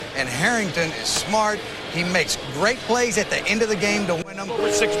and Harrington is smart. He makes great plays at the end of the game to win them.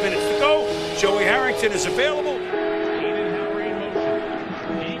 With 6 minutes to go, Joey Harrington is available.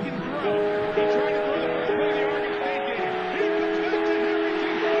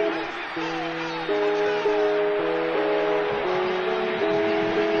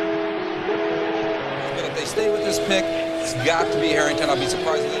 But if they stay with this pick, it's got to be Harrington. I'll be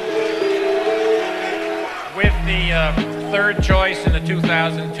surprised if With the third choice in the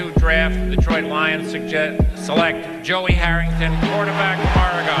 2002 draft, the Detroit Lions select Joey Harrington, quarterback from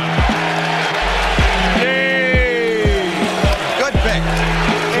Oregon. Yay! Good pick.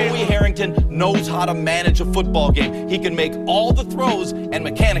 Joey Harrington knows how to manage a football game. He can make all the throws, and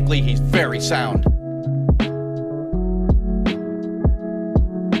mechanically, he's very sound.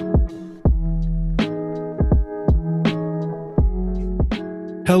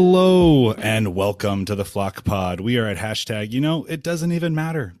 Hello and welcome to the Flock Pod. We are at hashtag, it doesn't even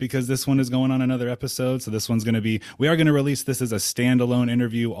matter because this one is going on another episode. So this one's going to be, we are going to release this as a standalone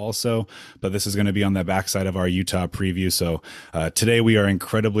interview also, but this is going to be on the backside of our Utah preview. So today we are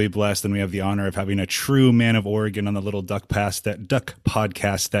incredibly blessed and we have the honor of having a true man of Oregon on the little Duck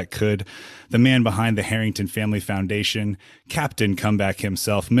podcast that could, the man behind the Harrington Family Foundation, Captain Comeback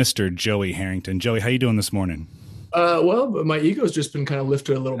himself, Mr. Joey Harrington. Joey, how you doing this morning? Well, my ego's just been kind of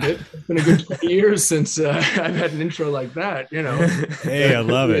lifted a little bit. It's been a good 20 years since I've had an intro like that, Hey, I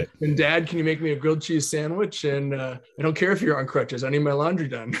love it. And Dad, can you make me a grilled cheese sandwich? And I don't care if you're on crutches. I need my laundry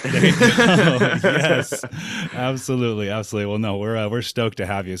done. Yes, absolutely. Well, no, we're stoked to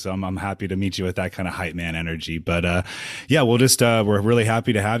have you. So I'm happy to meet you with that kind of hype man energy. But yeah, we'll just we're really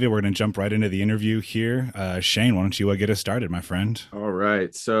happy to have you. We're going to jump right into the interview here. Shane, why don't you get us started, my friend? All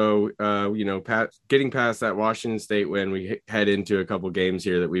right. So getting past that Washington State win, we head into a couple games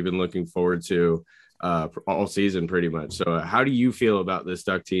here that we've been looking forward to all season pretty much. So how do you feel about this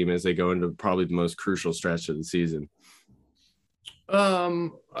Duck team as they go into probably the most crucial stretch of the season? I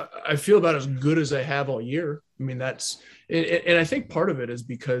feel about as good as I have all year. I mean, and I think part of it is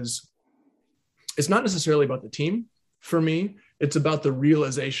because it's not necessarily about the team for me. It's about the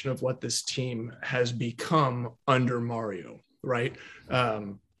realization of what this team has become under Mario, right?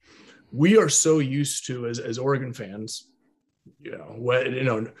 We are so used to as Oregon fans,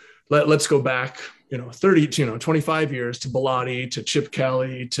 let's go back, 30, 25 years to Bellotti, to Chip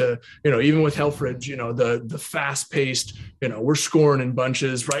Kelly, to, even with Helfrich, the fast paced, we're scoring in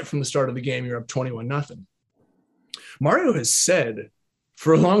bunches right from the start of the game. You're up 21-0. Mario has said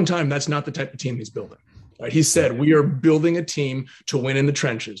for a long time, that's not the type of team he's building. Right? He said, we are building a team to win in the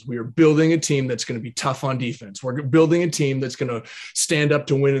trenches. We are building a team that's going to be tough on defense. We're building a team that's going to stand up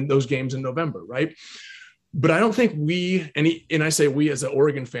to win in those games in November, right? But I don't think and I say we as an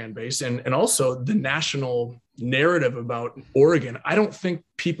Oregon fan base and also the national narrative about Oregon, I don't think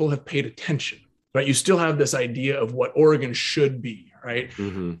people have paid attention, right? You still have this idea of what Oregon should be, right?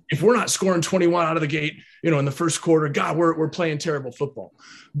 Mm-hmm. If we're not scoring 21 out of the gate, in the first quarter, God, we're playing terrible football.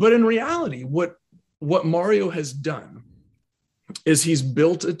 But in reality, what Mario has done is he's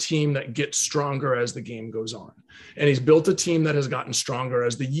built a team that gets stronger as the game goes on. And he's built a team that has gotten stronger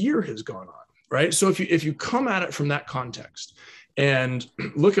as the year has gone on, right? So if you come at it from that context and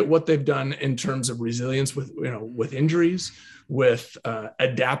look at what they've done in terms of resilience with injuries, with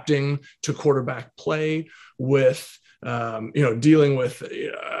adapting to quarterback play, with dealing with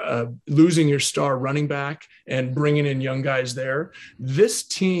losing your star running back and bringing in young guys there, this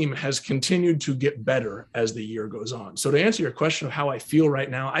team has continued to get better as the year goes on. So to answer your question of how I feel right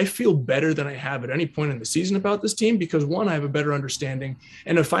now, I feel better than I have at any point in the season about this team because one, I have a better understanding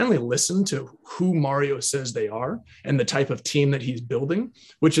and to finally listen to who Mario says they are and the type of team that he's building,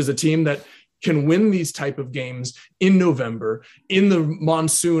 which is a team that can win these type of games in November, in the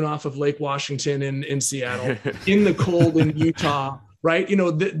monsoon off of Lake Washington in Seattle, in the cold in Utah, right?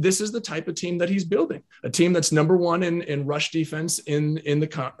 This is the type of team that he's building, a team that's number one in rush defense in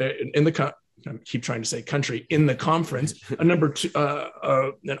the I keep trying to say country, in the conference, a number two,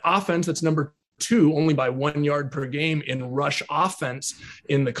 an offense that's number two only by 1 yard per game in rush offense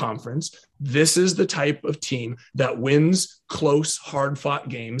in the conference. This is the type of team that wins close, hard-fought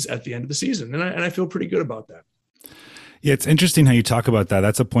games at the end of the season. And I feel pretty good about that. Yeah, it's interesting how you talk about that.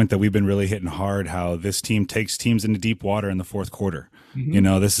 That's a point that we've been really hitting hard, how this team takes teams into deep water in the fourth quarter. You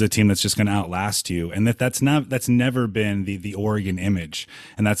know, this is a team that's just going to outlast you. And that's never been the Oregon image.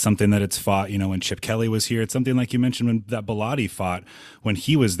 And that's something that it's fought, you know, when Chip Kelly was here. It's something like you mentioned when that Bellotti fought when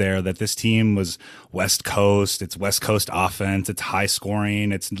he was there, that this team was West Coast, it's West Coast offense, it's high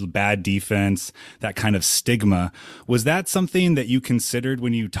scoring, it's bad defense, that kind of stigma. Was that something that you considered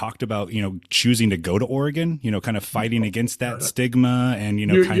when you talked about, you know, choosing to go to Oregon, you know, kind of fighting against that stigma and, you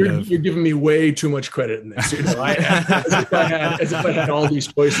know, you're giving me way too much credit in this. You know, as if I had all these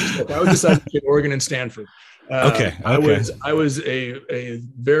choices. Look, I was decided between Oregon and Stanford. Okay. I was a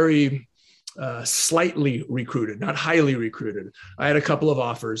very slightly recruited, not highly recruited. I had a couple of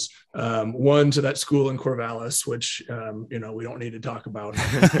offers. One to that school in Corvallis, which you know, we don't need to talk about.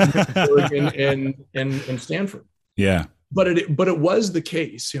 Oregon and Stanford. Yeah. But it was the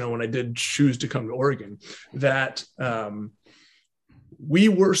case, you know, when I did choose to come to Oregon, that we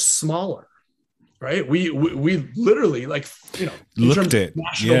were smaller, right? We literally, like, you know, in terms of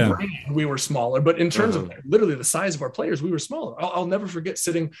national brand, we were smaller, but in terms of literally the size of our players, we were smaller. I'll never forget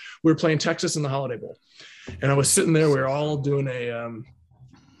we were playing Texas in the Holiday Bowl, and I was sitting there, we were all doing a,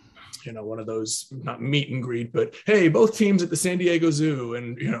 you know, one of those, not meet and greet, but hey, both teams at the San Diego Zoo.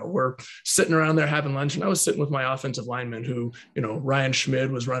 And, you know, we're sitting around there having lunch, and I was sitting with my offensive lineman who, you know, Ryan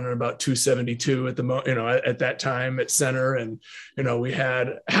Schmid was running about 272 at that time at center. And, you know, we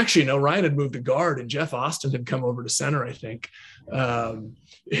had, actually, no, Ryan had moved to guard and Jeff Austin had come over to center, I think,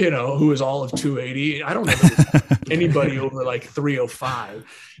 you know, who was all of 280. I don't know anybody over like 305.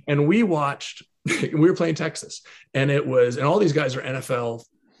 And we were playing Texas, and all these guys are NFL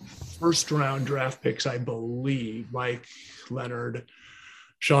first round draft picks, I believe. Mike, Leonard,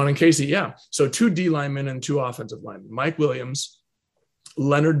 Sean, and Casey. Yeah. So 2 D linemen and 2 offensive linemen. Mike Williams,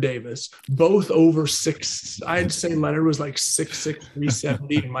 Leonard Davis, both over 6. I'd say Leonard was like 6'6",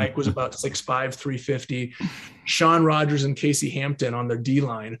 370, and Mike was about 6'5", 350. Sean Rogers and Casey Hampton on their D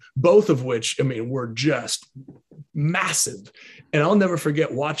line, both of which, I mean, were just massive. And I'll never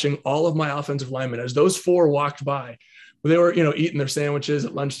forget watching all of my offensive linemen as those 4 walked by. They were, you know, eating their sandwiches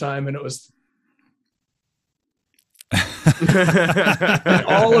at lunchtime, and it was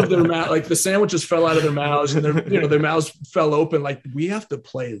all of their mouth, like the sandwiches fell out of their mouths, and their mouths fell open. Like, we have to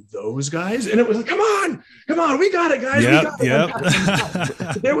play those guys, and it was like, come on, we got it, guys. Yep.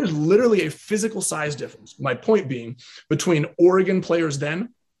 There was literally a physical size difference. My point being, between Oregon players then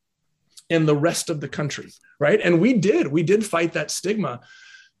and the rest of the country, right? And we did fight that stigma.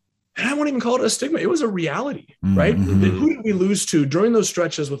 And I won't even call it a stigma. It was a reality, right? Mm-hmm. Who did we lose to during those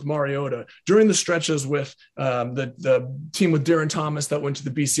stretches with Mariota, during the stretches with the team with Darren Thomas that went to the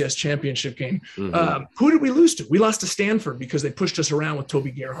BCS championship game? Mm-hmm. Who did we lose to? We lost to Stanford because they pushed us around with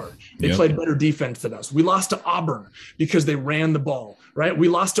Toby Gerhardt. They played better defense than us. We lost to Auburn because they ran the ball, right? We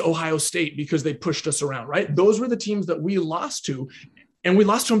lost to Ohio State because they pushed us around, right? Those were the teams that we lost to, and we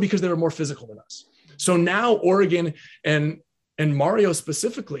lost to them because they were more physical than us. So now Oregon and Mario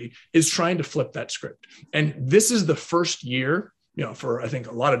specifically is trying to flip that script. And this is the first year, you know, for I think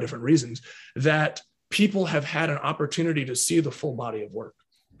a lot of different reasons, that people have had an opportunity to see the full body of work,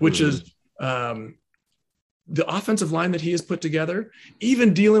 which is the offensive line that he has put together,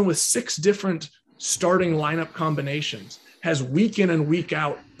 even dealing with 6 different starting lineup combinations, has week in and week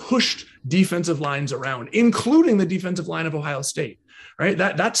out pushed defensive lines around, including the defensive line of Ohio State, right?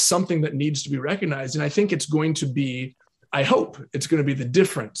 That's something that needs to be recognized. And I think it's going to be, I hope it's going to be the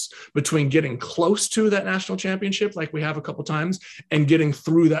difference between getting close to that national championship, like we have a couple times, and getting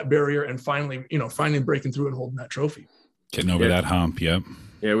through that barrier and finally breaking through and holding that trophy. Getting over that hump. Yep.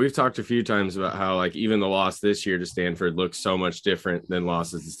 Yeah. We've talked a few times about how, like, even the loss this year to Stanford looks so much different than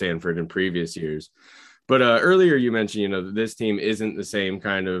losses to Stanford in previous years. But earlier you mentioned, you know, that this team isn't the same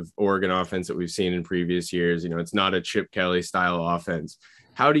kind of Oregon offense that we've seen in previous years. You know, it's not a Chip Kelly style offense.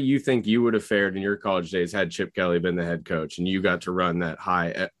 How do you think you would have fared in your college days had Chip Kelly been the head coach and you got to run that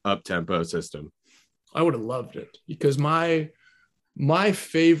high up-tempo system? I would have loved it, because my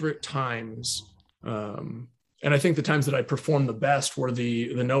favorite times, and I think the times that I performed the best were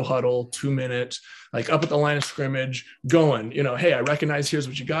the no huddle, 2 minute, like up at the line of scrimmage, going, you know, hey, I recognize, here's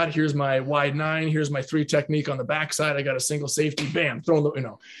what you got. Here's my wide 9. Here's my 3 technique on the backside. I got a single safety, bam, throwing the, you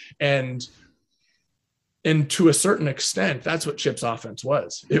know, and to a certain extent, that's what Chip's offense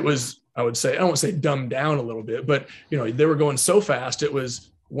was. It was, I would say, I don't want to say dumbed down a little bit, but, you know, they were going so fast. It was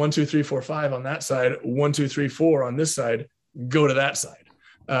 1, 2, 3, 4, 5 on that side, 1, 2, 3, 4 on this side, go to that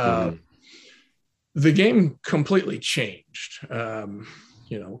side. The game completely changed,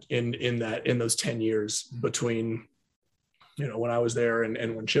 you know, in those 10 years between when I was there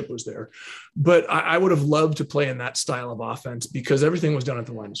and when Chip was there. But I would have loved to play in that style of offense because everything was done at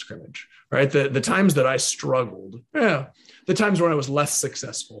the line of scrimmage, right? The times that I struggled, the times when I was less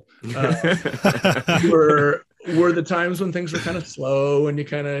successful were the times when things were kind of slow and you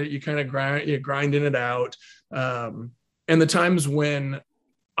kind of grinding it out. And the times when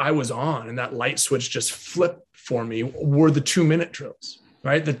I was on and that light switch just flipped for me were the 2-minute drills.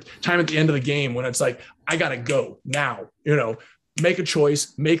 Right. The time at the end of the game when it's like, I got to go now, make a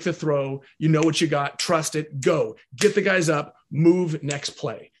choice, make the throw, what you got, trust it, go, get the guys up, move, next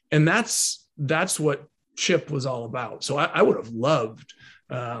play. And that's what Chip was all about. So I would have loved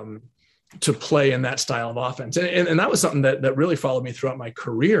to play in that style of offense. And that was something that really followed me throughout my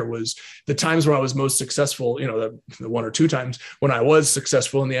career was the times where I was most successful, the 1 or 2 times when I was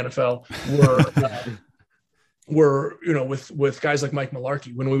successful in the NFL were with guys like Mike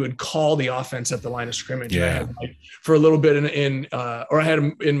Mularkey when we would call the offense at the line of scrimmage. Yeah. I had Mike for a little bit or I had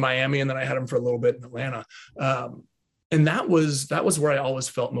him in Miami and then I had him for a little bit in Atlanta. And that was where I always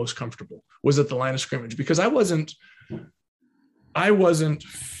felt most comfortable was at the line of scrimmage because I wasn't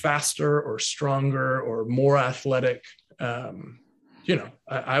faster or stronger or more athletic. I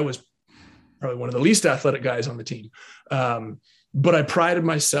was probably one of the least athletic guys on the team. But I prided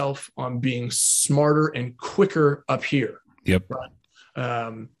myself on being smarter and quicker up here. Yep.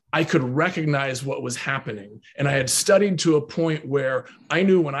 I could recognize what was happening. And I had studied to a point where I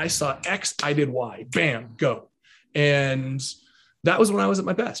knew when I saw X, I did Y. Bam, go. And that was when I was at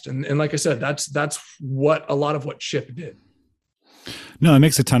my best. And like I said, that's what a lot of what Chip did. No, it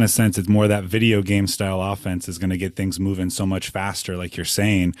makes a ton of sense. It's more that video game style offense is going to get things moving so much faster, like you're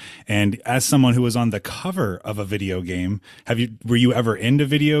saying. And as someone who was on the cover of a video game, were you ever into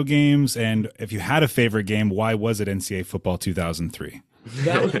video games? And if you had a favorite game, why was it NCAA Football 2003?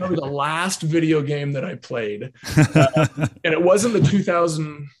 That was probably the last video game that I played. And it wasn't the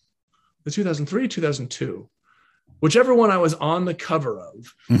 2003, 2002, whichever one I was on the cover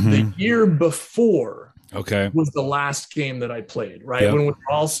of. The year before was the last game that I played, right? Yep. When we were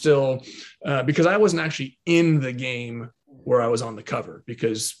all still, because I wasn't actually in the game where I was on the cover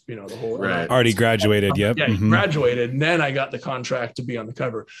because, the whole already graduated. Yep. Yeah, graduated. And then I got the contract to be on the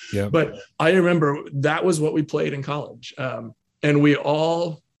cover. Yep. But I remember that was what we played in college. And we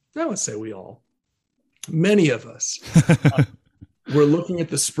all, I would say many of us we're looking at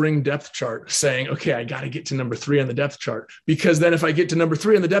the spring depth chart saying, okay, I got to get to number 3 on the depth chart because then if I get to number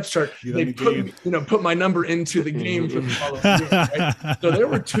 3 on the depth chart, they put my number into the game for the following year. Right? So there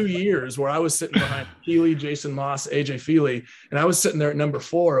were 2 years where I was sitting behind Healy, Jason Moss, AJ Feely, and I was sitting there at number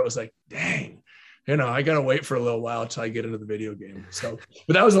 4. It was like, dang, I got to wait for a little while until I get into the video game. So,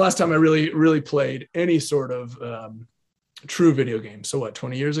 but that was the last time I really, really played any sort of true video game. So what,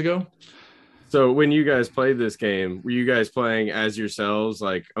 20 years ago? So when you guys played this game, were you guys playing as yourselves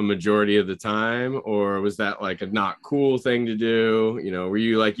like a majority of the time, or was that like a not cool thing to do? Were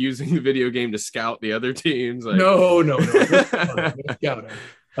you like using the video game to scout the other teams? Like... No. Scouting.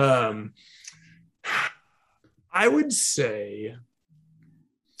 I would say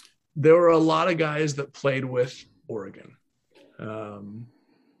there were a lot of guys that played with Oregon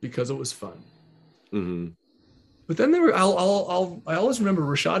because it was fun. Mm-hmm. But then there were, I always remember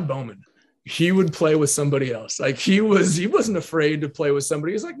Rashad Bowman. He would play with somebody else. Like he wasn't afraid to play with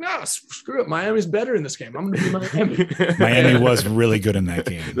somebody. He's like, no, screw it. Miami's better in this game. I'm going to be Miami. Miami was really good in that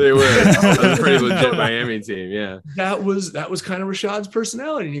game. They were. That was a pretty legit Miami team. Yeah. That was kind of Rashad's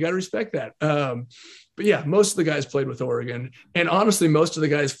personality. And you got to respect that. But yeah, most of the guys played with Oregon. And honestly, most of the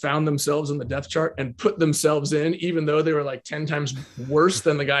guys found themselves on the depth chart and put themselves in, even though they were like 10 times worse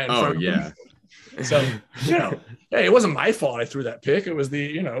than the guy in front of them. So, hey, it wasn't my fault I threw that pick. It was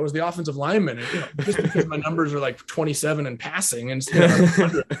the offensive lineman. And, just because my numbers are like 27 and passing and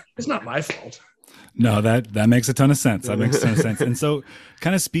it's not my fault. No, that makes a ton of sense. That makes a ton of sense. And so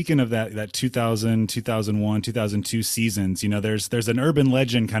kind of speaking of that 2000, 2001, 2002 seasons, there's an urban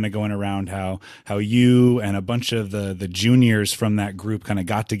legend kind of going around how you and a bunch of the juniors from that group kind of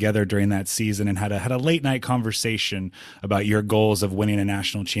got together during that season and had a late night conversation about your goals of winning a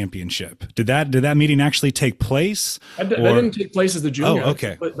national championship. Did that meeting actually take place? That didn't take place as the junior. Oh,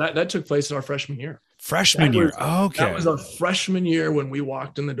 okay. But that took place in our freshman year. Freshman year. Okay. That was our freshman year when we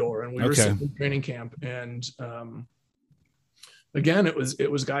walked in the door and we were sitting in training camp. And again, it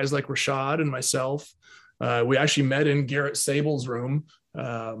was guys like Rashad and myself. We actually met in Garrett Sable's room.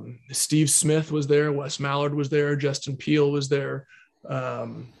 Steve Smith was there. Wes Mallard was there. Justin Peele was there.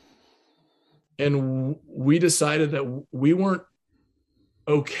 And we decided that we weren't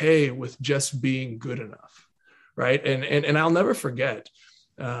okay with just being good enough. Right. And I'll never forget,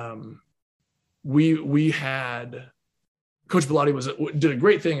 we had Coach Bellotti did a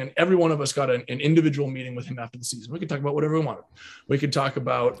great thing, and every one of us got an individual meeting with him after the season. We could talk about whatever we wanted. We could talk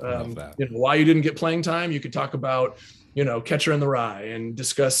about why you didn't get playing time. You could talk about Catcher in the Rye and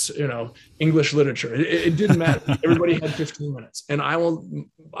discuss English literature. It didn't matter. Everybody had 15 minutes, and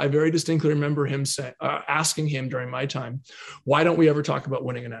I very distinctly remember him asking him during my time, "Why don't we ever talk about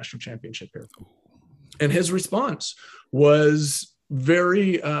winning a national championship here?" And his response was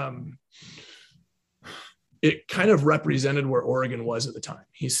very. It kind of represented where Oregon was at the time.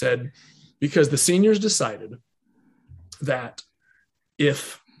 He said, because the seniors decided that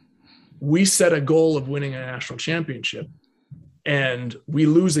if we set a goal of winning a national championship and we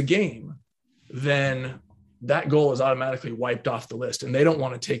lose a game, then that goal is automatically wiped off the list. And they don't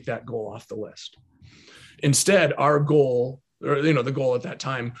want to take that goal off the list. Instead, our goal, or, the goal at that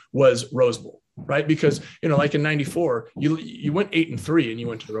time was Rose Bowl, right? Because, like in 94, you went 8-3 and you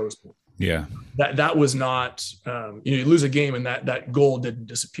went to the Rose Bowl. Yeah. That was not, you lose a game and that goal didn't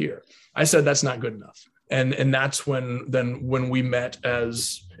disappear. I said, that's not good enough. And that's when we met and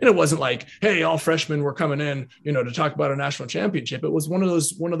it wasn't like, hey, all freshmen were coming in, to talk about a national championship. It was one of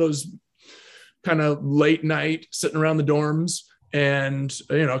those kind of late night sitting around the dorms and,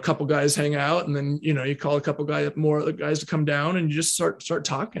 a couple guys hang out, and then, you call a couple more guys to come down and you just start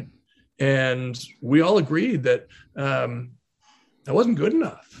talking. And we all agreed that, that wasn't good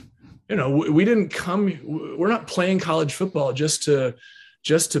enough. We didn't come, we're not playing college football just to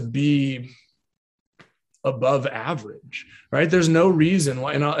be above average, right? There's no reason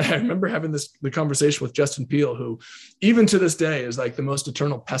why. And I remember having the conversation with Justin Peele, who even to this day is like the most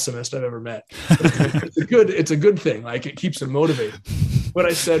eternal pessimist I've ever met. It's a good thing. Like, it keeps him motivated. But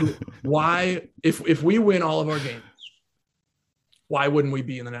I said, why, if we win all of our games, why wouldn't we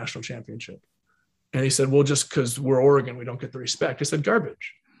be in the national championship? And he said, well, just because we're Oregon, we don't get the respect. I said,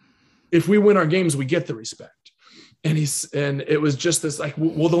 garbage. If we win our games, we get the respect. And it was just this like,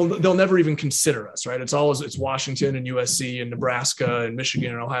 well, they'll never even consider us, right? It's Washington and USC and Nebraska and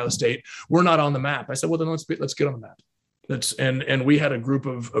Michigan and Ohio State. We're not on the map. I said, well, then let's get on the map. And we had a group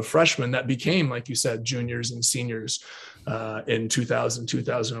of freshmen that became, like you said, juniors and seniors in 2000,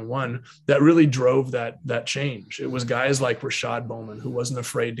 2001, that really drove that change. It was guys like Rashad Bowman, who wasn't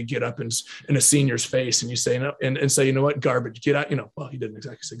afraid to get up in a senior's face and you say, no, and say, what, garbage, get out, well, he didn't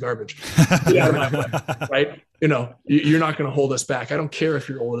exactly say garbage, get out of my way, right? You're not going to hold us back. I don't care if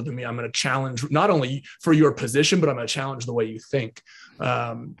you're older than me. I'm going to challenge not only for your position, but I'm going to challenge the way you think. We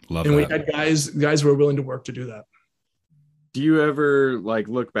had guys who were willing to work to do that. Do you ever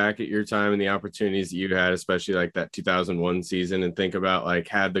look back at your time and the opportunities that you had, especially like that 2001 season, and think about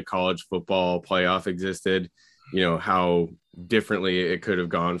had the college football playoff existed, how differently it could have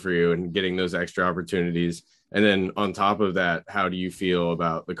gone for you and getting those extra opportunities? And then on top of that, how do you feel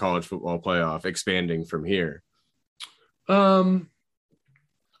about the college football playoff expanding from here? I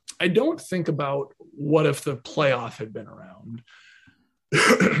don't think about what if the playoff had been around.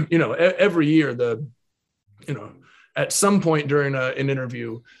 Every year at some point during an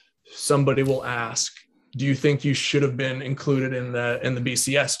interview, somebody will ask, do you think you should have been included in the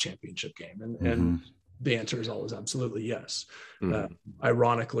BCS championship game? And the answer is always absolutely yes.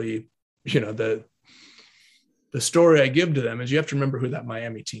 Ironically, the story I give to them is you have to remember who that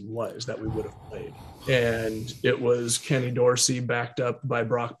Miami team was that we would have played. And it was Kenny Dorsey backed up by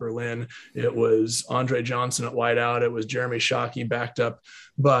Brock Berlin. It was Andre Johnson at wideout. It was Jeremy Shockey backed up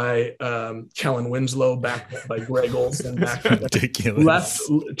by Kellen Winslow, backed up by Greg Olson. Ridiculous. Left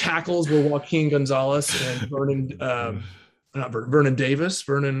tackles were Joaquin Gonzalez and Vernon Davis,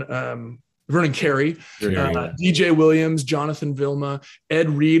 Vernon Carey, DJ Williams, Jonathan Vilma.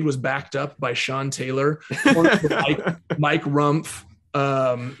 Ed Reed was backed up by Sean Taylor, Mike Rumpf.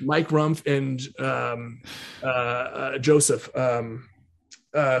 Mike Rumpf and Joseph,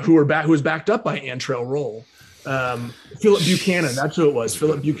 who was backed up by Antrell Roll. Philip Buchanan, that's who it was.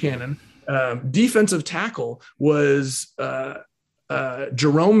 Philip Buchanan. Defensive tackle was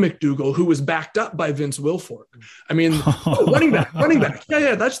Jerome McDougal, who was backed up by Vince Wilfork. I mean, running back.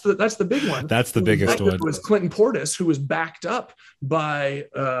 Yeah, that's the big one. That's the biggest one. It was Clinton Portis, who was backed up by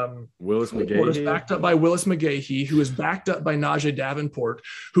Willis McGahee. Backed up by Willis McGahee, who was backed up by Najee Davenport,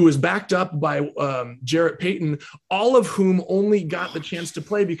 who was backed up by Jarrett Payton, all of whom only got the chance to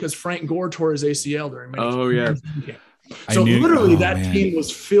play because Frank Gore tore his ACL during yeah. So that team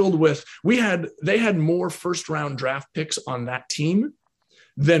was filled with, they had more first round draft picks on that team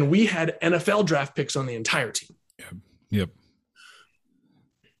than we had NFL draft picks on the entire team. Yep.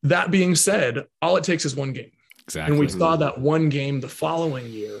 That being said, all it takes is one game. Exactly. And we saw that one game the following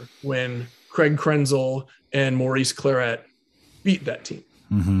year when Craig Krenzel and Maurice Claret beat that team.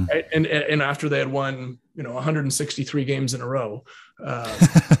 Right? And after they had won, 163 games in a row,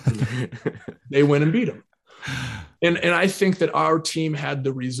 they went and beat them. And I think that our team had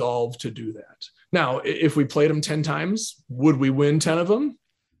the resolve to do that. Now, if we played them 10 times, would we win 10 of them?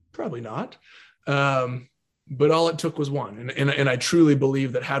 Probably not. But all it took was one. And I truly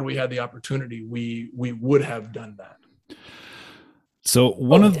believe that had we had the opportunity, we would have done that. So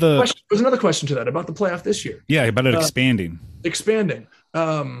there's another question to that about the playoff this year. Yeah, about it expanding.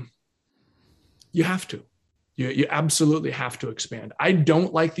 You have to. You absolutely have to expand. I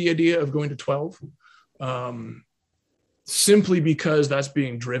don't like the idea of going to 12, simply because that's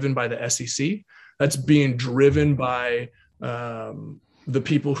being driven by the SEC. That's being driven by the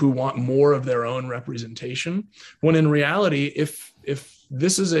people who want more of their own representation. When in reality, if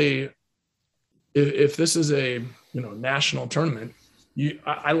this is a national tournament,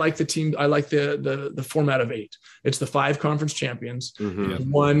 I like the team. I like the format of 8. It's the 5 conference champions.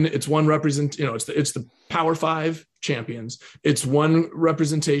 It's one represent. It's the Power 5 champions. It's one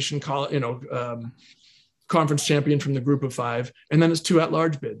representation. Conference champion from the group of 5, and then it's 2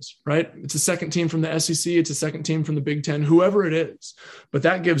 at-large bids. Right? It's a second team from the SEC. It's a second team from the Big Ten. Whoever it is, but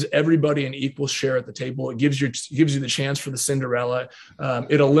that gives everybody an equal share at the table. It gives you the chance for the Cinderella.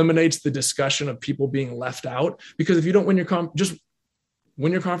 It eliminates the discussion of people being left out, because if you don't win just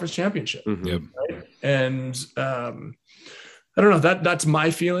win your conference championship. Right? And I don't know, that's my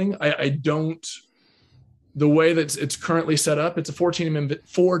feeling. I don't, the way that it's currently set up, it's a 4-team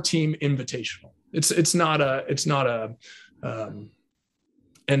invitational. It's not a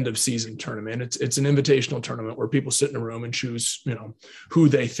end of season tournament. It's an invitational tournament where people sit in a room and choose, who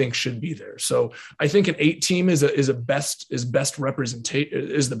they think should be there. So I think an 8-team is the best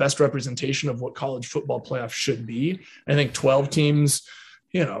representation of what college football playoff should be. I think 12 teams,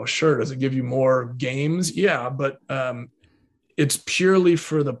 sure, does it give you more games? Yeah, but it's purely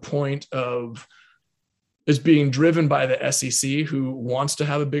for the point of is being driven by the SEC, who wants to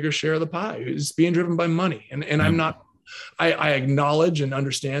have a bigger share of the pie. It's being driven by money. And I'm not, I acknowledge and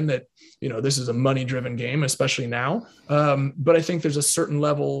understand that, this is a money driven game, especially now. But I think there's a certain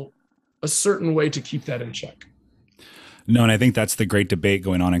way to keep that in check. No, and I think that's the great debate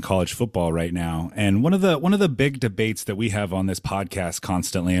going on in college football right now. And one of the big debates that we have on this podcast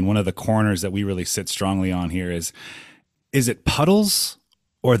constantly, and one of the corners that we really sit strongly on here is it Puddles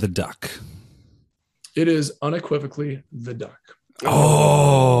or the Duck? It is unequivocally the Duck.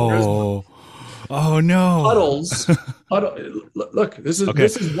 Oh no. Puddles. Look, this is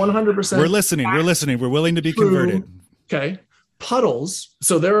 100%. We're listening. We're willing to be converted. Okay. Puddles.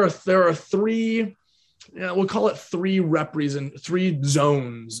 So there are 3, we'll call it 3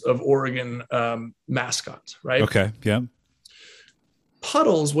 zones of Oregon mascots, right? Okay. Yeah.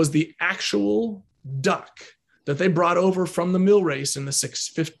 Puddles was the actual duck that they brought over from the mill race in the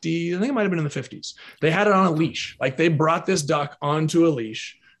 650. I think it might've been in the 50s. They had it on a leash. Like, they brought this duck onto a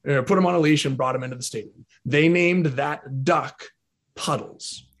leash, put him on a leash and brought him into the stadium. They named that duck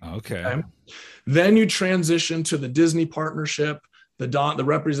Puddles. Okay. Then you transition to the Disney partnership, the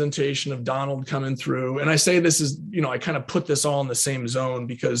representation of Donald coming through. And I say this is, I kind of put this all in the same zone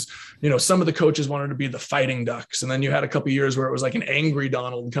because, some of the coaches wanted to be the Fighting Ducks. And then you had a couple of years where it was like an angry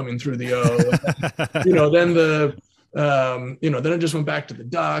Donald coming through the O. Then then it just went back to the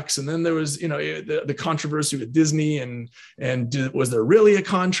Ducks. And then there was, the controversy with Disney and was there really a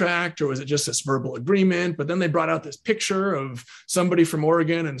contract, or was it just this verbal agreement? But then they brought out this picture of somebody from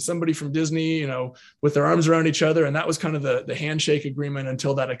Oregon and somebody from Disney, with their arms around each other. And that was kind of the handshake agreement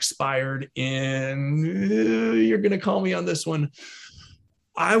until that expired you're going to call me on this one.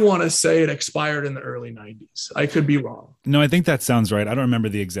 I want to say it expired in the early 90s. I could be wrong. No, I think that sounds right. I don't remember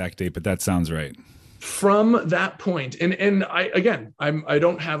the exact date, but that sounds right. From that point, and I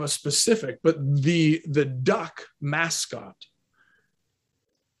don't have a specific, but the duck mascot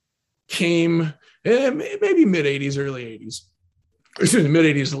came maybe mid 80s, early 80s, excuse me,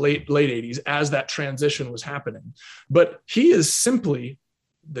 mid 80s, late 80s, as that transition was happening. But he is simply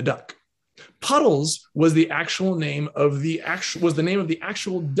the duck. Puddles was the name of the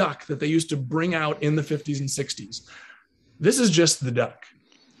actual duck that they used to bring out in the 50s and 60s. This is just the duck.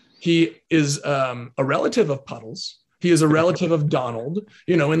 He is a relative of Puddles. He is a relative of Donald,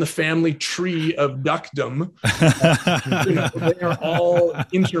 in the family tree of duckdom. They are all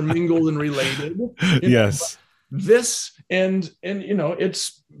intermingled and related. Yes. This and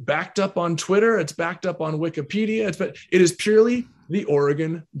it's backed up on Twitter. It's backed up on Wikipedia. But it is purely the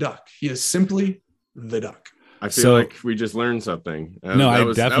Oregon Duck. He is simply the Duck. I feel like we just learned something. That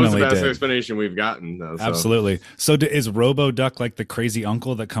was the best explanation we've gotten, though. So. Absolutely. So is Robo Duck like the crazy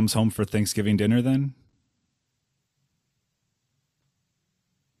uncle that comes home for Thanksgiving dinner then?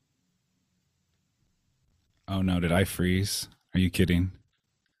 Oh no, did I freeze? Are you kidding?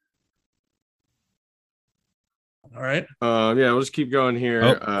 All right. Yeah, we'll just keep going here.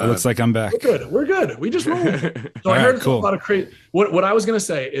 Oh, it looks like I'm back. We're good. We just rolled. So All I heard right, cool. a lot of crazy. What I was going to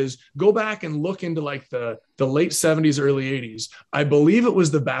say is go back and look into like the late 70s, early 80s. I believe it was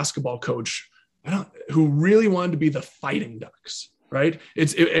the basketball coach who really wanted to be the Fighting Ducks. Right.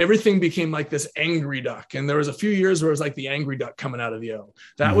 Everything became like this angry duck. And there was a few years where it was like the angry duck coming out of the O.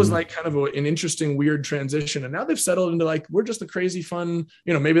 That was like kind of an interesting, weird transition. And now they've settled into like, we're just the crazy fun,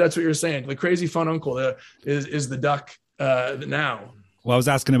 maybe that's what you're saying. The crazy fun uncle is the duck now. Well, I was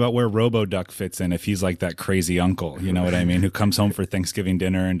asking about where Robo-Duck fits in, if he's like that crazy uncle, you know what I mean, who comes home for Thanksgiving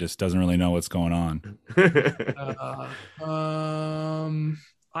dinner and just doesn't really know what's going on.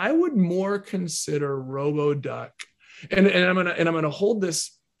 I would more consider Robo-Duck. And I'm gonna hold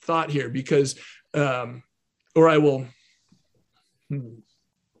this thought here because, or I will. And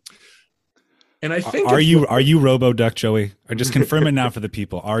I think are you Robo-Duck, Joey? Or just confirm it now for the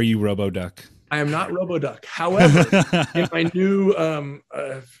people. Are you Robo-Duck? I am not Robo-Duck. However, in my new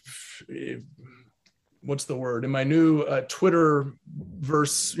what's the word? In my new Twitter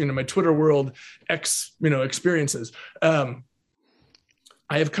verse, my Twitter world experiences, I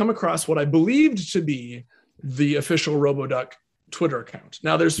have come across what I believed to be the official Robo-Duck Twitter account.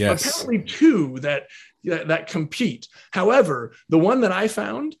 Now there's apparently two that compete. However, the one that I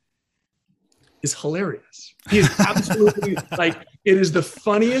found is hilarious. He is absolutely like, it is the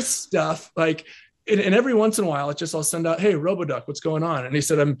funniest stuff. Like, and every once in a while, I'll send out, "Hey, Robo-Duck, what's going on?" And he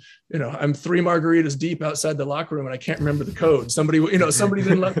said, I'm 3 margaritas deep outside the locker room and I can't remember the code. Somebody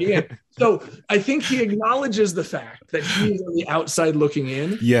didn't let me in. So I think he acknowledges the fact that he is on the outside looking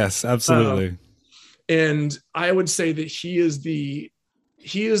in. Yes, absolutely. And I would say that he is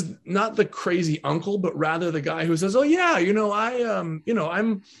not the crazy uncle, but rather the guy who says, "Oh yeah,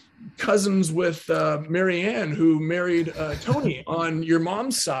 I'm cousins with Marianne, who married Tony on your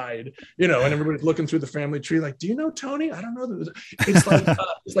mom's side," and everybody's looking through the family tree like, "Do you know Tony? I don't know."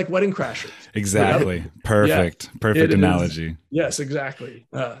 It's like Wedding Crashers. Exactly. Perfect. Yeah, perfect analogy. Yes, exactly.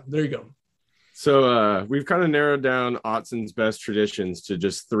 There you go. So we've kind of narrowed down Otson's best traditions to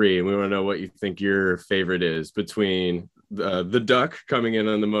just 3, and we want to know what you think your favorite is between the duck coming in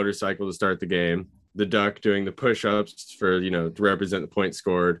on the motorcycle to start the game, the duck doing the push-ups for to represent the points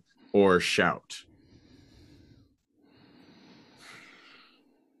scored, or shout.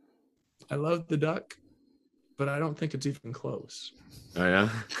 I love the duck, but I don't think it's even close. Oh yeah.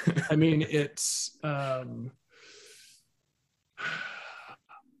 I mean, it's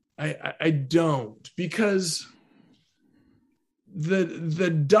I don't, because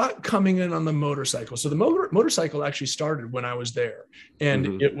the duck coming in on the motorcycle. So the motorcycle actually started when I was there,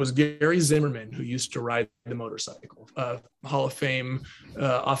 and it was Gary Zimmerman who used to ride the motorcycle. Hall of Fame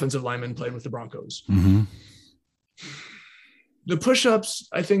offensive lineman, played with the Broncos. The push-ups,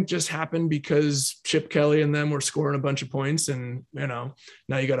 I think, just happened because Chip Kelly and them were scoring a bunch of points, and now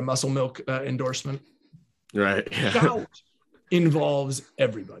you got a Muscle Milk endorsement. Right. Yeah. Shout involves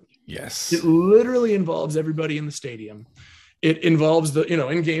everybody. Yes. It literally involves everybody in the stadium. It involves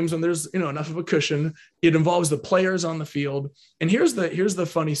in games when there's, enough of a cushion, it involves the players on the field. And here's the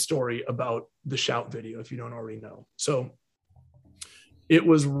funny story about the shout video, if you don't already know. So it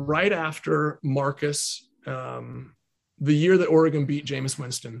was right after Marcus, the year that Oregon beat Jameis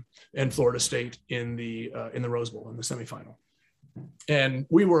Winston and Florida State in the Rose Bowl in the semifinal. And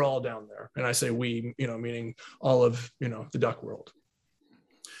we were all down there. And I say we, meaning all of, the Duck world.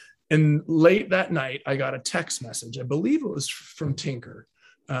 And late that night, I got a text message. I believe it was from Tinker.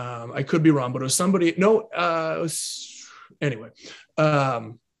 I could be wrong, but it was somebody. No, it was anyway,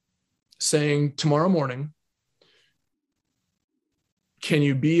 saying, "Tomorrow morning, can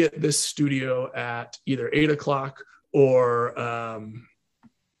you be at this studio at either 8:00 or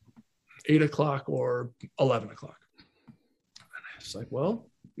 8:00 or 11:00?" It's like, well,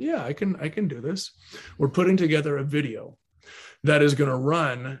 yeah, I can do this. We're putting together a video that is going to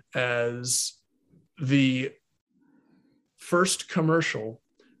run as the first commercial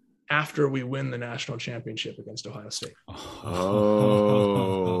after we win the national championship against Ohio State. Oh.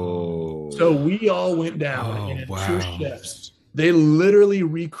 So we all went down in 2 shifts. They literally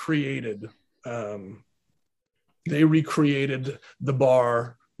recreated the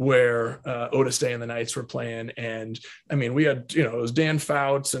bar where Otis Day and the Knights were playing. And I mean, we had, it was Dan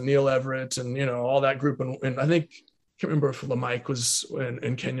Fouts and Neil Everett and, all that group. And I think, I can't remember if LaMike was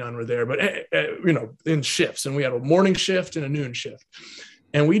and Kenyon were there, but in shifts, and we had a morning shift and a noon shift,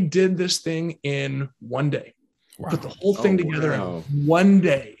 and we did this thing in 1 day. Wow. Put the whole thing together in 1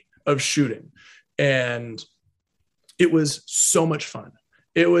 day of shooting, and it was so much fun.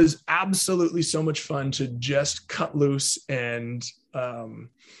 it was absolutely so much fun to just cut loose and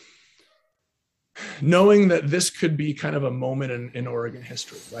knowing that this could be kind of a moment in Oregon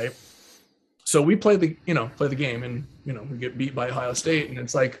history, right? So we play the game, and we get beat by Ohio State, and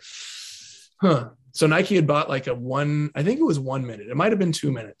it's like, So Nike had bought like I think it was 1 minute. It might've been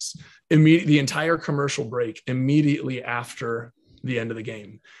 2 minutes. The entire commercial break immediately after the end of the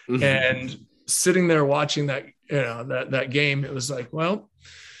game. Mm-hmm. And sitting there watching that, that game, it was like, well,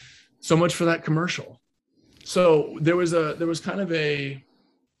 so much for that commercial. So there was kind of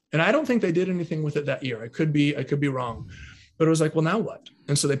and I don't think they did anything with it that year. I could be wrong, but it was like, well, now what?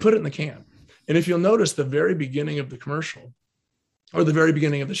 And so they put it in the can. And if you'll notice, the very beginning of the commercial, or the very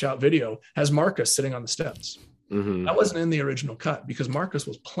beginning of the shout video, has Marcus sitting on the steps. Mm-hmm. That wasn't in the original cut because Marcus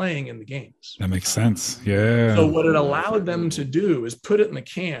was playing in the games. That makes sense. Yeah. So what it allowed them to do is put it in the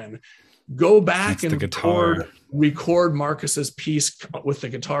can, go back and record Marcus's piece with the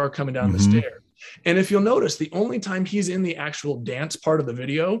guitar coming down the stairs. And if you'll notice, the only time he's in the actual dance part of the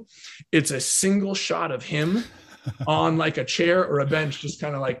video, it's a single shot of him on like a chair or a bench, just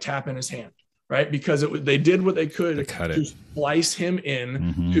kind of like tapping his hand. Right, because they did what they could to splice him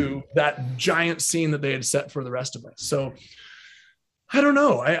in to that giant scene that they had set for the rest of us. So I don't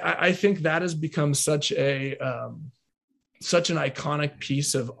know. I think that has become such an iconic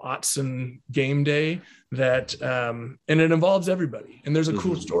piece of Autzen game day that, and it involves everybody. And there's a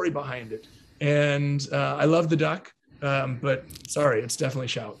cool story behind it. And I love the duck. But sorry, it's definitely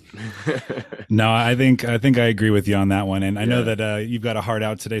shout. No, I think I agree with you on that one. And I know that you've got a heart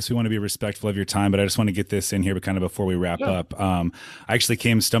out today, so we want to be respectful of your time, but I just want to get this in here, but kind of before we wrap up. I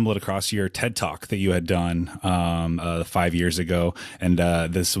actually stumbled across your TED Talk that you had done 5 years ago, and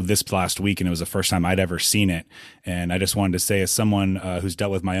this last week, and it was the first time I'd ever seen it. And I just wanted to say, as someone who's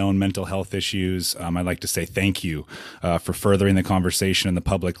dealt with my own mental health issues, I'd like to say thank you for furthering the conversation in the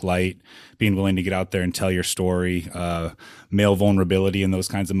public light, being willing to get out there and tell your story. Male vulnerability in those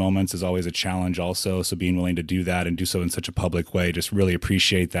kinds of moments is always a challenge also. So being willing to do that and do so in such a public way, just really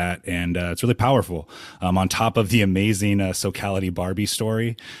appreciate that. And it's really powerful. On top of the amazing Socality Barbie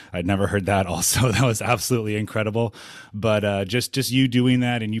story, I'd never heard that also. That was absolutely incredible. But just you doing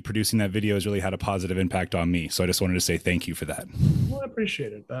that and you producing that video has really had a positive impact on me. So I just wanted to say thank you for that. Well, I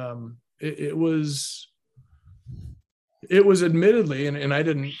appreciate it. It was admittedly, and I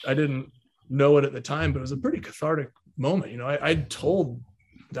didn't know it at the time, but it was a pretty cathartic moment. I told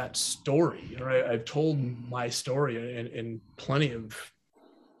that story, I've told my story in plenty of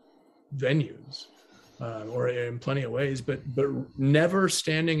venues or in plenty of ways, but never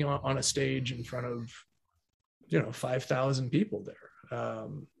standing on a stage in front of 5,000 people there.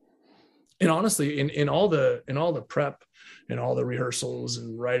 And honestly, in all the prep and all the rehearsals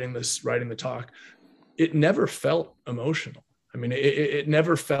and writing the talk, it never felt emotional. I mean, it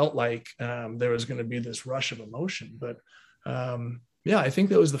never felt like there was going to be this rush of emotion, but I think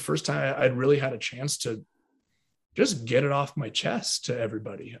that was the first time I'd really had a chance to just get it off my chest to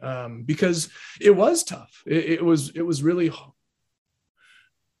everybody, because it was tough. It was really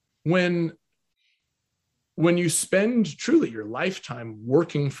when you spend truly your lifetime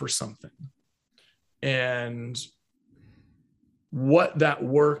working for something, and what that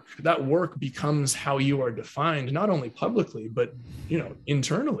work becomes how you are defined, not only publicly, but,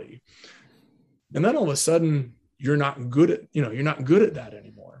 internally. And then all of a sudden you're not good at that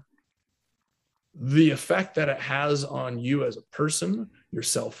anymore. The effect that it has on you as a person, your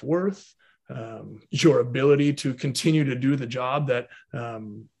self-worth, your ability to continue to do the job that,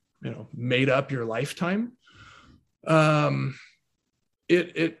 made up your lifetime.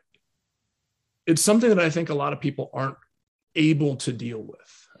 It's something that I think a lot of people aren't able to deal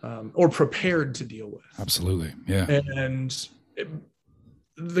with, or prepared to deal with. Absolutely. Yeah. And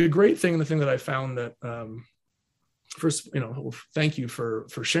the great thing, the thing that I found that, first, thank you for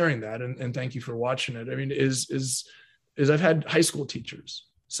sharing that. And thank you for watching it. I mean, is I've had high school teachers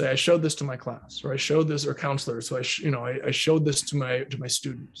say, I showed this to my class, or I showed this, or counselors. So I showed this to my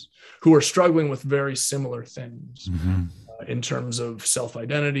students who are struggling with very similar things, in terms of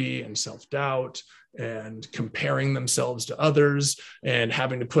self-identity and self-doubt, and comparing themselves to others, and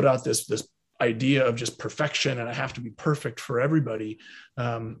having to put out this idea of just perfection, and I have to be perfect for everybody.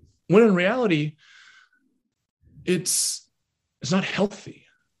 When in reality, it's not healthy.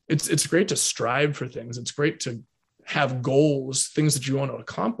 It's great to strive for things. It's great to have goals, things that you want to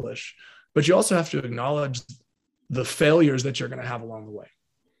accomplish, but you also have to acknowledge the failures that you're going to have along the way.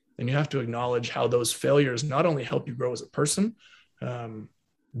 And you have to acknowledge how those failures not only help you grow as a person,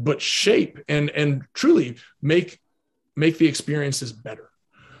 but shape and truly make the experiences better.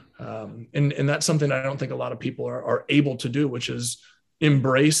 And that's something I don't think a lot of people are able to do, which is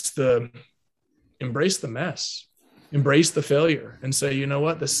embrace the mess, embrace the failure, and say, you know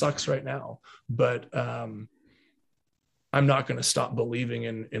what, this sucks right now, but I'm not going to stop believing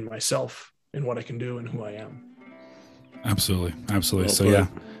in myself, in what I can do and who I am. Absolutely. Absolutely. Well So put. yeah,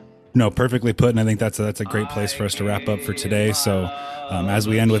 no, perfectly put. And I think that's a great place for us to wrap up for today. So as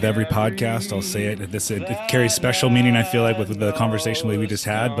we end with every podcast, I'll say it. It carries special meaning, I feel like, with the conversation we just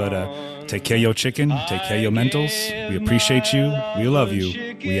had. But take care of your chicken. Take care of your mentals. We appreciate you. We love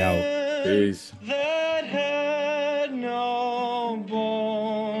you. We out. Peace. That had no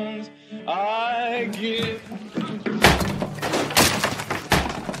bones. I give.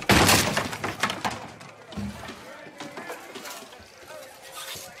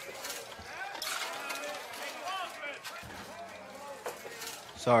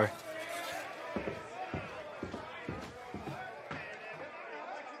 Sorry.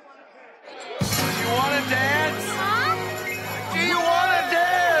 You want to dance? Do you want to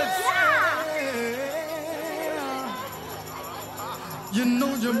dance? You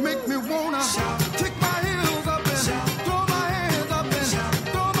know you make me wanna kick my heels up and throw my hands up and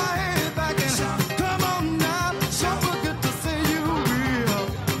throw my head back and come on now. Don't forget to say you will.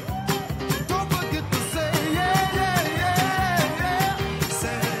 Don't forget to say yeah, yeah, yeah, yeah.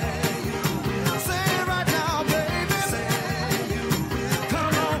 Say you will. Say it right now, baby. Say you will.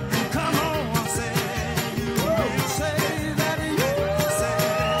 Come on. Say you will. Say that you will. Say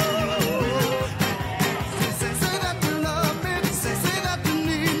you will. Say that you love me. Say that you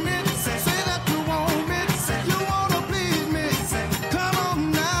need me. Say that you want me. You wanna please me. Come on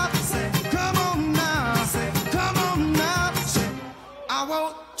now. Come on now. Come on now. I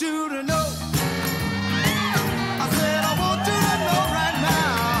want you to know. I said I want you to know right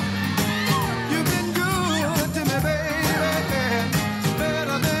now. You've been good to me, baby.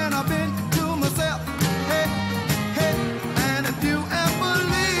 Better than I've been to myself. Hey, hey. And if you ever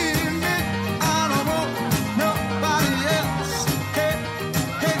leave me, I don't want nobody else. Hey,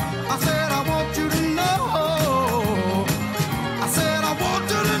 hey. I said I want you to know. I said I want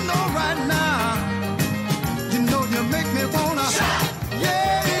you to know right now. You know you make me wanna shout.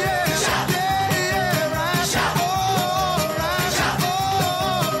 Yeah, yeah, yeah, yeah, right. All right, all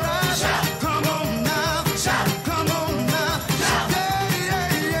right. Come on now, come on now. Yeah, yeah,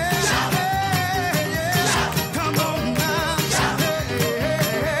 yeah, yeah, yeah. Come on now, yeah, yeah,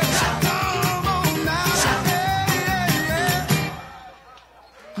 yeah. Come on now, yeah, yeah, yeah.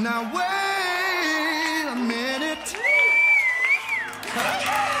 Now wait a minute.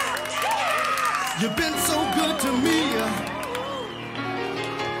 You've been so good to me.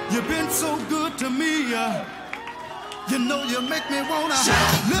 You've been so good to me. You know you make me wanna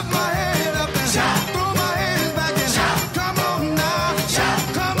lift my head up and throw my hands back and come on now,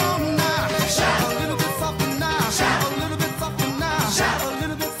 come on now. A little bit softer now, a little bit softer now, a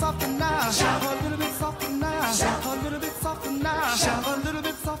little bit softer now, a little bit softer now, a little bit softer now, a little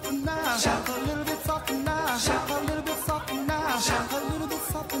bit softer now, a little bit softer now, a little bit softer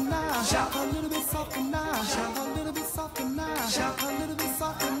now, a little bit softer now, a little bit softer now, a little bit softer now, a little bit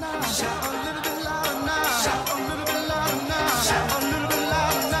softer now, a little bit louder now, a little bit louder now, a little bit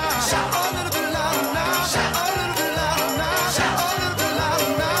louder now, a little bit louder now, a little bit louder now, a little bit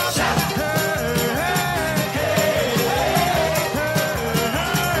louder now. Hey, hey,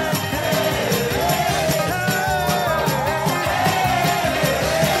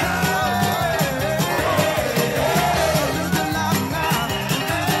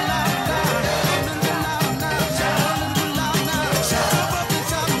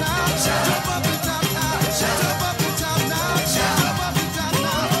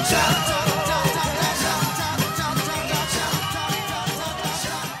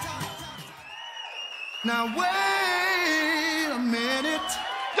 now wait a minute.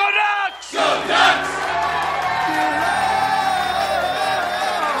 Go Ducks! Go Ducks!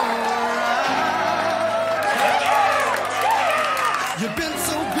 You've been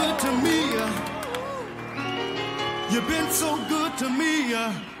so good to me. You've been so good to me.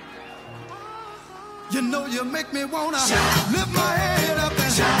 You know you make me wanna lift my head up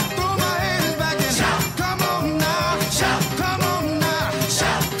and throw my hands back and come on now, come on now,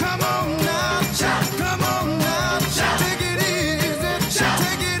 come on now, come on now. Take it easy,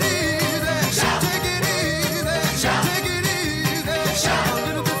 take it easy, take it easy, take it easy. A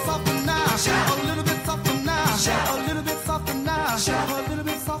little bit softer now, a little bit softer now, a little bit softer now, a little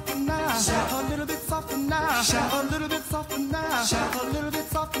bit softer now, a little bit softer now, a little bit softer now, a little bit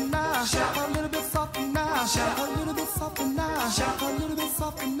softer now, a little bit softer now, a little bit softer now, a little bit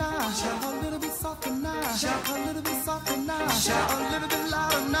softer now, a little bit softer now, a little bit softer now, a little bit